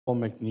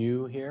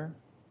McNew here.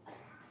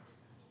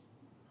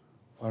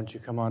 Why don't you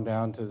come on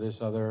down to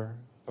this other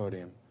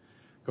podium?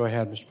 Go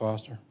ahead, Mr.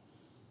 Foster.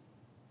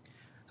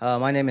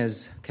 My name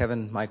is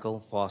Kevin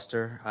Michael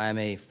Foster. I'm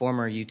a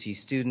former UT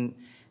student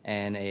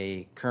and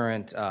a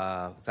current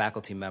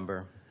faculty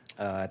member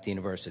at the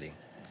university.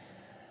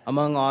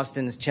 Among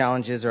Austin's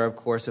challenges are, of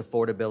course,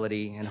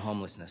 affordability and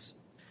homelessness.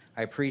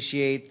 I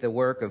appreciate the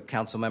work of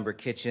Councilmember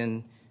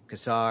Kitchen,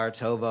 Kassar,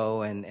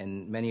 Tovo,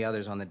 and many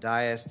others on the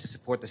dais to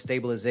support the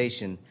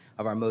stabilization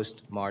of our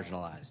most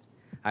marginalized.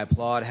 I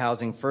applaud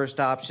housing first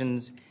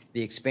options,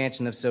 the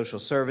expansion of social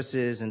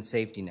services, and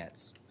safety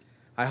nets.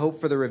 I hope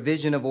for the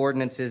revision of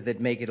ordinances that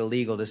make it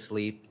illegal to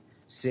sleep,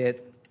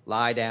 sit,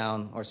 lie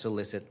down, or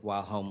solicit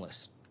while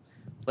homeless.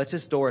 Let's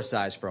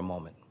historicize for a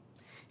moment.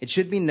 It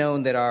should be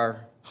known that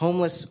our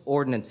homeless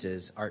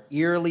ordinances are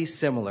eerily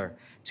similar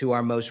to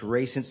our most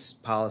recent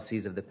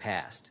policies of the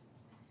past.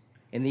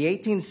 In the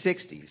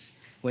 1860s,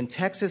 when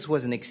Texas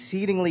was an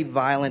exceedingly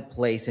violent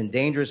place and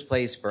dangerous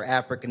place for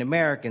African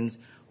Americans,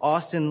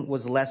 Austin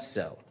was less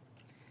so.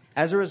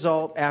 As a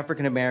result,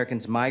 African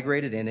Americans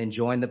migrated in and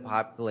joined the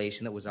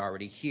population that was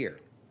already here.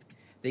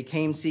 They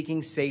came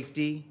seeking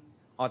safety,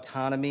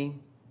 autonomy,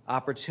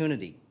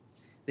 opportunity.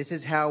 This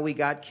is how we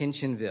got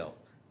Kinchinville,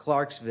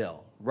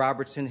 Clarksville,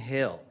 Robertson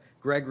Hill,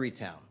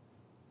 Gregorytown,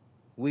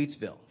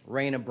 Wheatsville,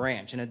 Raina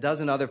Branch, and a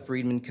dozen other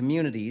freedmen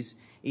communities,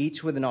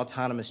 each with an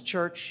autonomous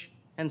church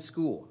and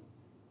school.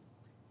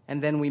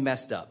 And then we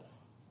messed up.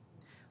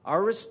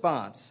 Our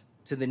response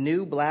to the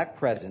new black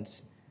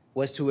presence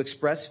was to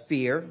express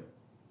fear,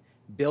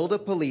 build a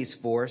police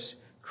force,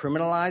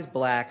 criminalize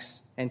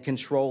blacks, and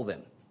control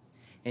them.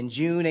 In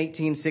June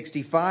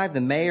 1865, the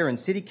mayor and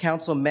city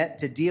council met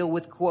to deal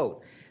with,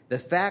 quote, the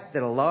fact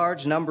that a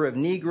large number of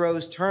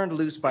Negroes turned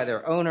loose by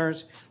their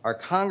owners are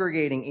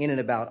congregating in and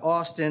about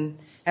Austin,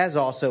 as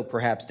also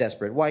perhaps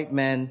desperate white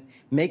men,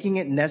 making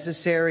it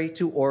necessary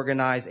to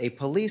organize a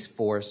police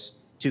force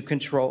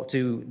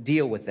to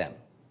deal with them.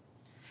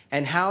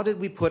 And how did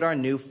we put our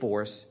new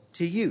force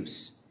to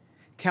use?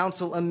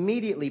 Council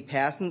immediately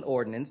passed an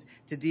ordinance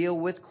to deal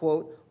with,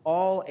 quote,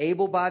 all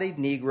able-bodied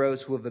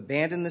Negroes who have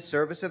abandoned the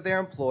service of their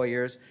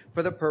employers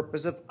for the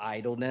purpose of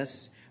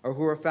idleness, or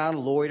who are found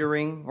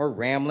loitering or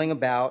rambling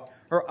about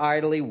or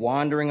idly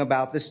wandering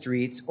about the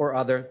streets or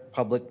other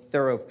public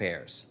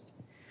thoroughfares.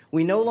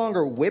 We no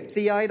longer whip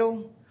the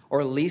idle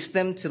or lease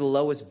them to the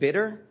lowest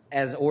bidder,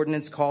 as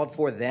ordinance called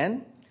for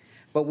then,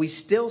 but we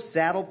still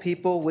saddle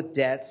people with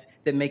debts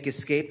that make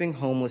escaping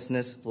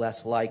homelessness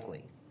less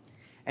likely.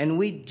 And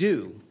we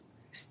do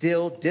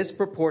still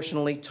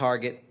disproportionately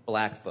target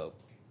black folk.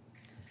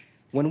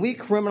 When we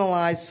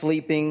criminalize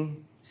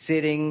sleeping,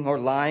 sitting, or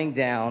lying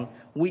down,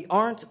 we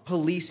aren't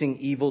policing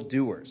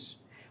evildoers.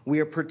 We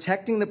are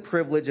protecting the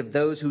privilege of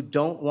those who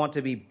don't want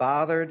to be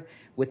bothered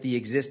with the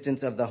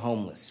existence of the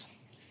homeless.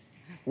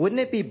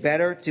 Wouldn't it be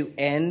better to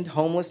end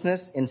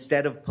homelessness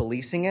instead of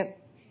policing it?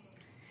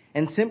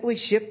 And simply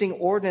shifting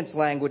ordinance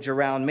language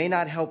around may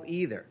not help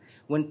either.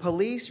 When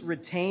police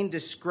retain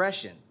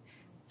discretion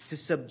to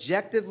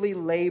subjectively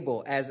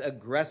label as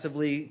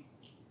aggressively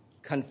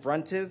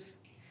confrontive,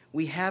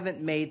 we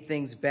haven't made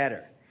things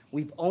better.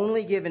 We've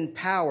only given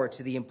power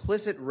to the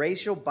implicit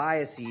racial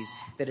biases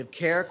that have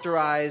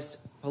characterized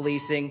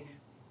policing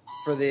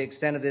for the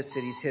extent of this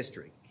city's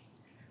history.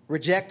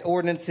 Reject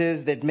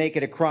ordinances that make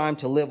it a crime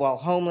to live while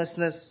homeless,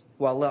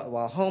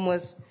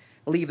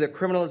 leave the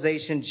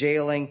criminalization,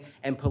 jailing,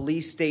 and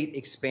police state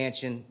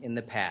expansion in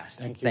the past.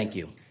 Thank you. Thank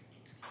you.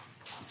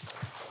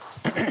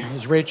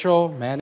 Ms. Rachel Manning.